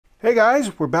Hey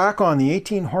guys, we're back on the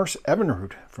 18-horse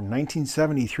Evinrude from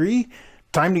 1973.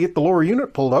 Time to get the lower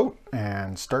unit pulled out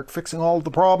and start fixing all of the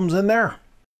problems in there.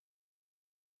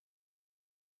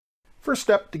 First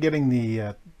step to getting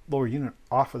the lower unit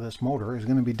off of this motor is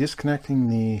going to be disconnecting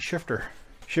the shifter.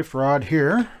 Shift rod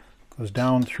here goes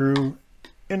down through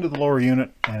into the lower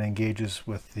unit and engages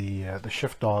with the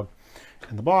shift dog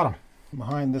in the bottom.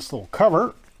 Behind this little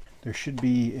cover there should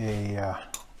be a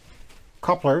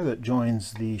coupler that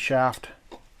joins the shaft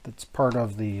that's part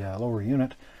of the lower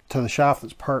unit to the shaft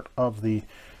that's part of the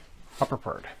upper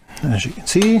part. And as you can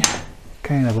see,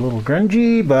 kind of a little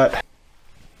grungy, but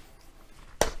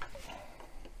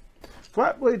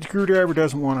flat blade screwdriver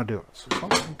doesn't want to do it. So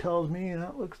something tells me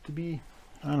that looks to be,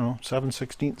 I don't know,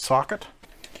 7/16 socket,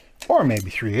 or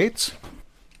maybe 3/8.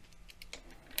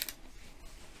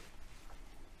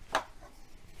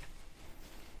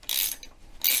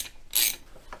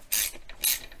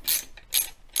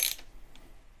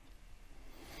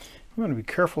 I'm going to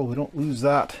be careful we don't lose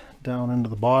that down into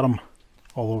the bottom,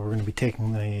 although we're going to be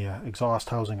taking the exhaust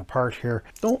housing apart here.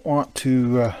 Don't want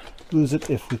to lose it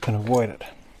if we can avoid it.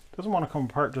 Doesn't want to come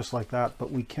apart just like that, but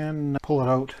we can pull it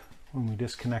out when we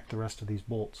disconnect the rest of these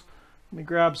bolts. Let me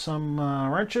grab some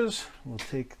wrenches. We'll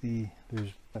take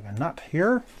there's like a nut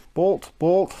here. Bolt,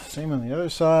 bolt, same on the other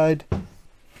side.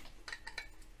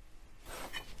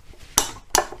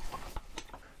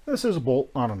 This is a bolt,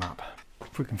 not a nut.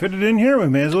 If we can fit it in here, we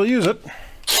may as well use it.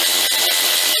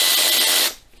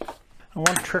 And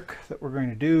one trick that we're going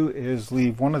to do is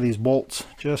leave one of these bolts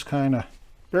just kind of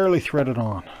barely threaded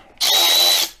on.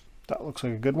 That looks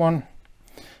like a good one.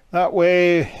 That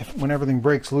way, when everything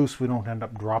breaks loose, we don't end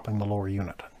up dropping the lower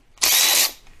unit.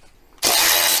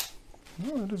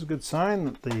 Well, that is a good sign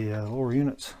that the lower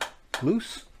unit's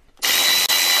loose.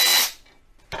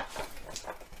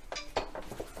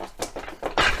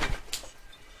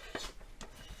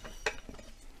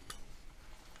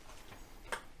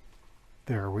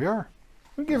 There we are.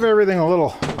 We give everything a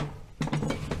little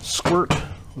squirt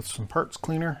with some parts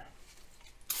cleaner.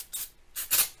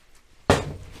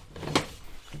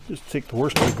 Just take the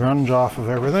worst of the grunge off of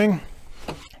everything.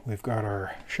 We've got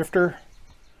our shifter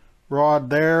rod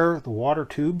there, the water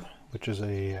tube, which is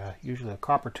usually a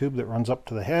copper tube that runs up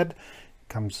to the head,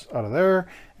 comes out of there,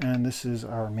 and this is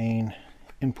our main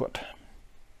input.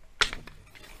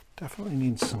 Definitely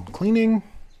needs some cleaning.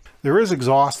 There is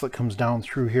exhaust that comes down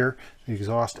through here. The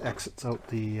exhaust exits out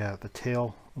the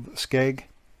tail of the skeg.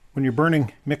 When you're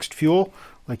burning mixed fuel,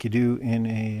 like you do in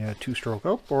a two-stroke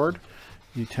outboard,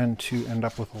 you tend to end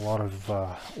up with a lot of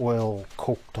oil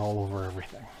coked all over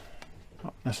everything.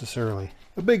 Not necessarily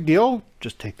a big deal,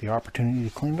 just take the opportunity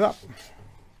to clean it up.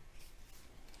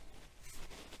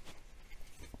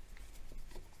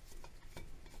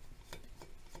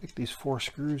 Take these 4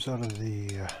 screws out of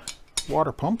the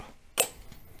water pump.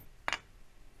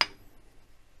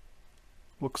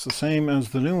 Looks the same as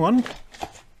the new one.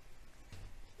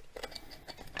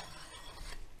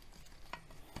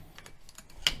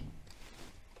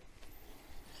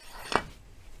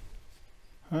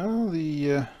 Well,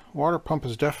 the water pump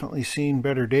has definitely seen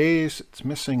better days. It's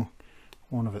missing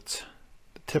the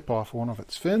tip off one of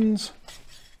its fins,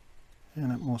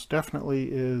 and it most definitely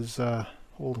is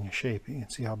holding a shape. You can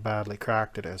see how badly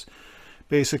cracked it is.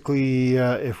 Basically,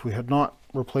 if we had not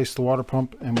replaced the water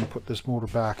pump and we put this motor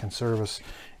back in service,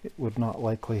 it would not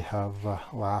likely have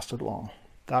lasted long.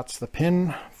 That's the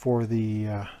pin for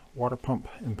the water pump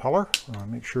impeller.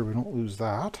 Make sure we don't lose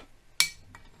that.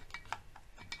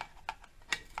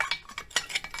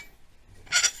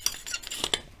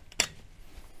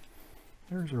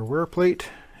 There's our wear plate.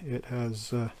 It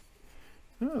has, it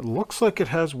looks like it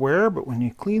has wear, but when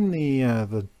you clean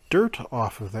the dirt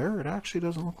off of there, it actually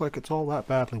doesn't look like it's all that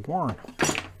badly worn.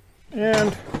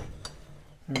 And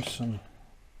there's some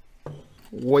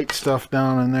white stuff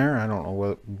down in there. I don't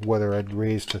know whether I'd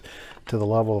raise to the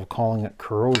level of calling it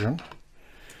corrosion.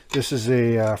 This is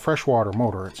a freshwater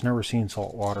motor. It's never seen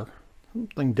salt water.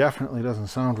 Something definitely doesn't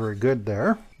sound very good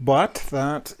there, but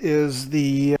that is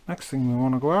the next thing we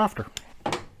want to go after.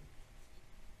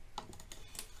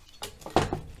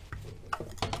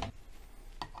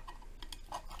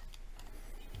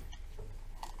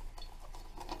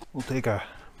 We'll take a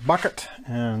bucket,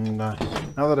 and now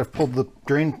that I've pulled the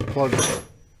drain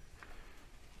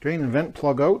and vent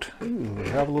plug out, we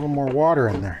have a little more water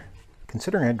in there.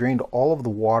 Considering I drained all of the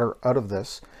water out of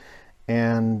this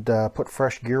and put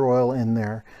fresh gear oil in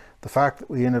there, the fact that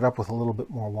we ended up with a little bit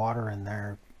more water in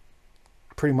there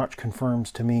pretty much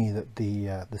confirms to me that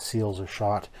the seals are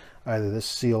shot. Either this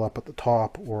seal up at the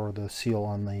top or the seal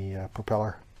on the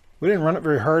propeller. We didn't run it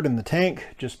very hard in the tank,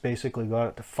 just basically got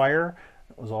it to fire.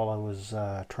 That was all I was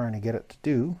trying to get it to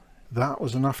do. That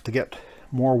was enough to get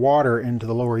more water into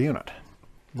the lower unit.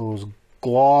 Those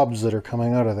globs that are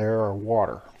coming out of there are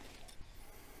water.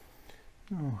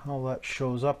 I don't know how that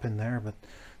shows up in there, but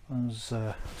those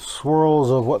swirls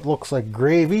of what looks like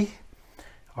gravy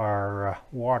are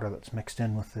water that's mixed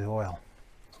in with the oil.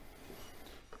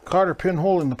 Cotter pin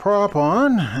holding the prop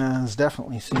on has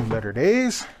definitely seen better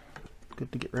days.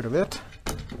 Good to get rid of it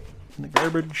in the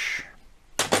garbage.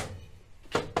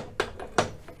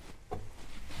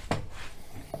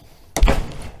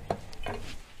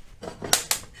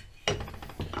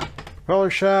 Propeller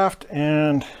shaft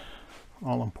and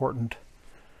all important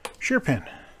shear pin.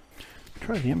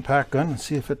 Try the impact gun and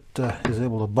see if it is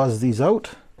able to buzz these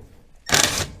out.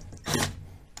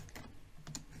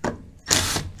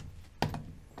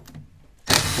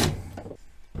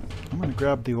 I'm going to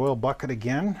grab the oil bucket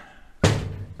again,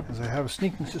 as I have a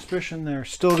sneaking suspicion there's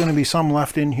still going to be some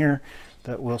left in here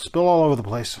that will spill all over the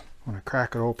place when I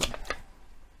crack it open.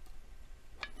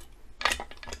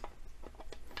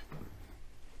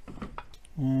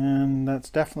 And that's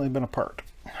definitely been a part.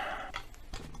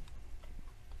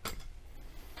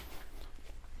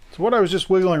 So what I was just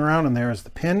wiggling around in there is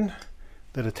the pin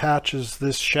that attaches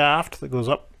this shaft that goes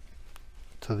up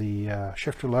to the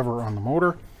shifter lever on the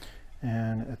motor,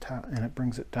 and it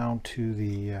brings it down to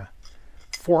the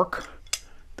fork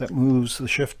that moves the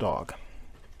shift dog.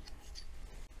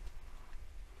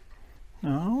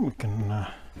 Now we can,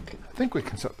 I think we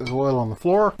can set this oil on the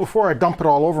floor before I dump it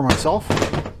all over myself.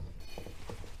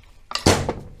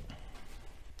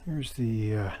 Here's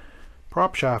the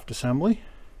prop shaft assembly.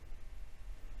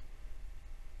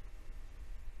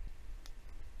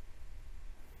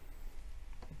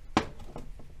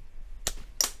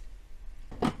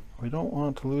 We don't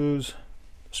want to lose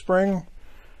the spring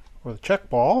or the check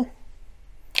ball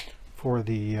for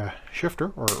the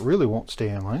shifter, or it really won't stay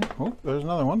in line. Oh, there's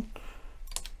another one.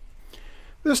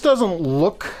 This doesn't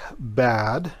look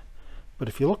bad, but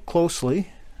if you look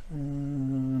closely, I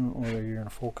don't know whether you're going to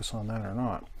focus on that or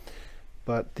not,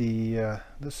 but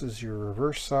this is your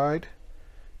reverse side,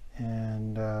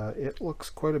 and it looks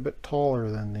quite a bit taller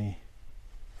than the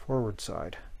forward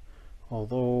side.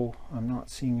 Although I'm not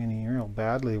seeing any real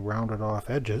badly rounded off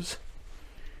edges.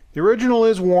 The original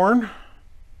is worn,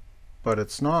 but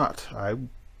it's not. I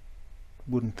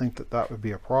wouldn't think that that would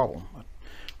be a problem. But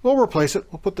we'll replace it.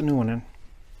 We'll put the new one in.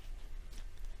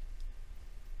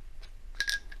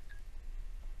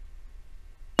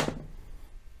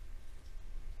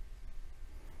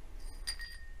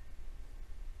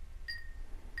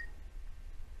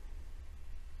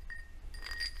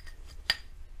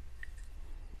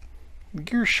 The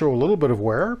gears show a little bit of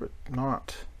wear, but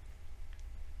not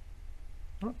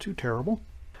too terrible.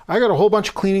 I got a whole bunch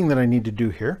of cleaning that I need to do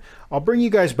here. I'll bring you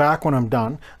guys back when I'm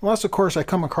done, unless of course I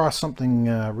come across something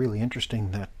really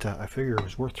interesting that I figure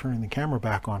is worth turning the camera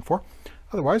back on for.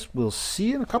 Otherwise, we'll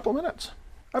see you in a couple of minutes.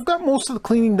 I've got most of the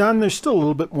cleaning done. There's still a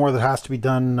little bit more that has to be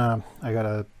done. I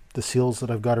got the seals that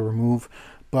I've got to remove.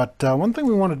 But one thing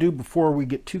we want to do before we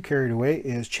get too carried away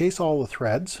is chase all the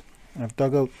threads. I've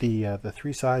dug out the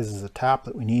 3 sizes of tap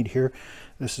that we need here.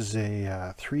 This is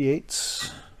a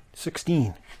 3/8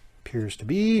 16 appears to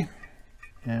be,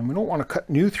 and we don't want to cut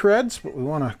new threads, but we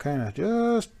want to kind of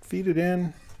just feed it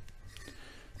in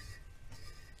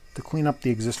to clean up the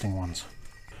existing ones.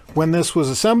 When this was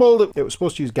assembled, it was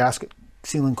supposed to use gasket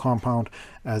sealing compound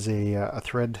as a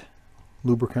thread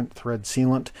lubricant, thread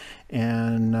sealant,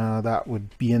 and that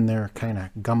would be in there kind of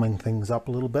gumming things up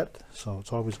a little bit, so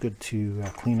it's always good to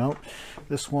clean out.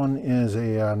 This one is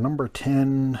a number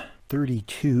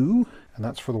 1032, and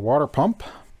that's for the water pump.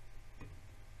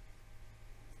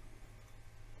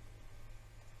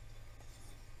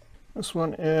 This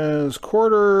one is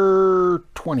 1/4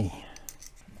 20,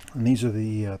 and these are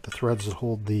the threads that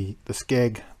hold the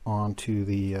skeg onto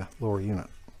the lower unit.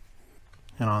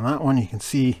 And on that one you can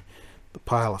see the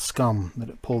pile of scum that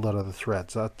it pulled out of the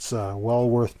threads. That's well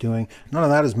worth doing. None of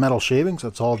that is metal shavings.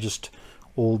 That's all just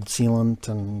old sealant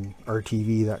and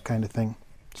RTV, that kind of thing.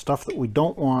 Stuff that we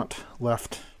don't want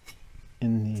left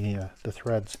in the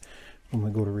threads when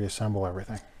we go to reassemble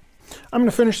everything. I'm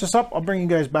going to finish this up. I'll bring you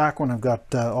guys back when I've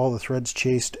got all the threads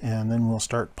chased, and then we'll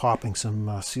start popping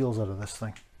some seals out of this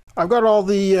thing. I've got all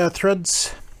the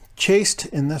threads chased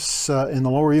in this in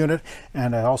the lower unit,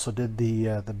 and I also did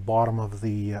the bottom of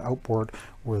the outboard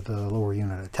where the lower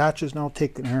unit attaches. Now I'll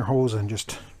take an air hose and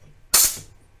just,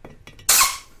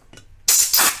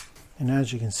 and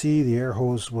as you can see, the air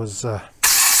hose was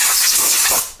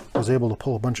able to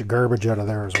pull a bunch of garbage out of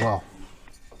there as well.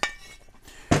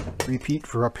 Repeat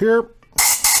for up here.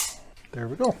 There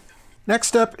we go. Next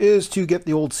step is to get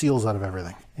the old seals out of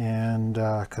everything. And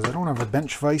because I don't have a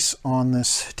bench vise on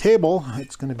this table,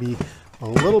 it's going to be a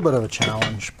little bit of a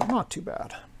challenge, but not too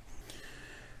bad.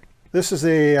 This is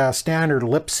a standard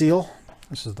lip seal.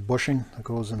 This is the bushing that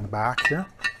goes in the back here.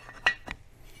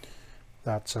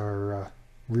 That's our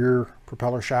rear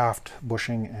propeller shaft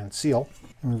bushing and seal.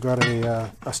 And we've got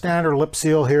a standard lip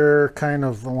seal here, kind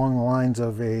of along the lines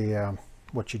of a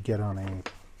what you'd get on a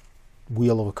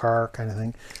wheel of a car kind of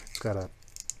thing. It's got a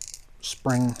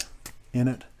spring in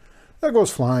it that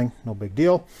goes flying, no big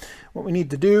deal. What we need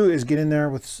to do is get in there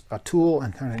with a tool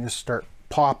and kind of just start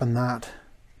popping that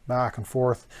back and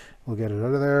forth. We'll get it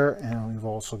out of there, and we've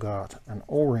also got an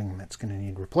O-ring that's going to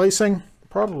need replacing.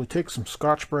 Probably take some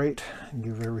Scotch-Brite and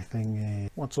give everything a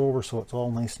once over so it's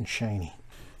all nice and shiny.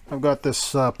 I've got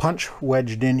this punch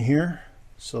wedged in here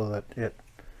so that it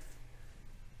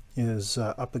is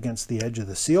up against the edge of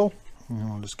the seal. And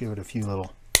I'll just give it a few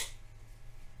little...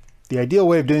 The ideal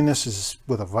way of doing this is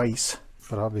with a vise,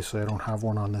 but obviously I don't have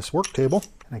one on this work table,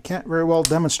 and I can't very well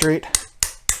demonstrate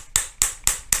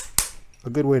a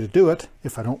good way to do it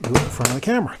if I don't do it in front of the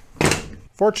camera.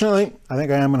 Fortunately, I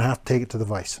think I am going to have to take it to the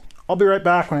vise. I'll be right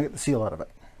back when I get the seal out of it.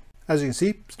 As you can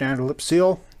see, standard lip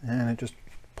seal, and it just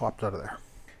popped out of there.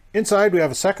 Inside we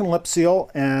have a second lip seal,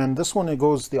 and this one, it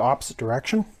goes the opposite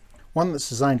direction. One that's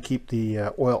designed to keep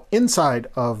the oil inside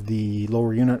of the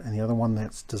lower unit, and the other one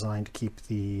that's designed to keep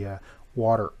the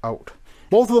water out.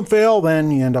 Both of them fail,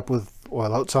 then you end up with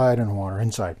oil outside and water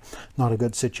inside. Not a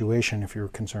good situation if you're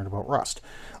concerned about rust.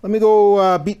 Let me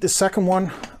go beat the second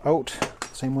one out,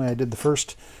 same way I did the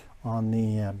first on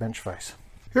the bench vise.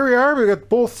 Here we are, we got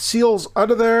both seals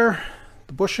out of there.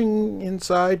 The bushing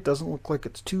inside doesn't look like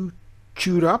it's too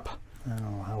chewed up. I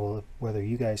don't know whether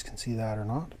you guys can see that or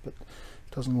not, but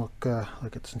it doesn't look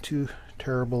like it's in too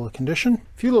terrible a condition.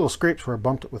 A few little scrapes where I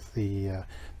bumped it with the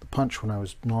punch when I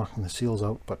was knocking the seals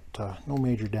out, but no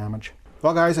major damage.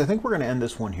 Well guys, I think we're going to end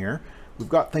this one here. We've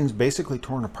got things basically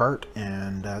torn apart,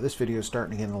 and this video is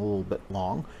starting to get a little bit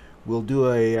long. We'll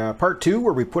do a part 2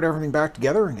 where we put everything back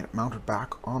together and get it mounted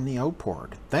back on the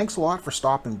outboard. Thanks a lot for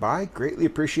stopping by, greatly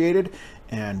appreciated,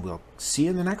 and we'll see you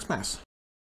in the next mess.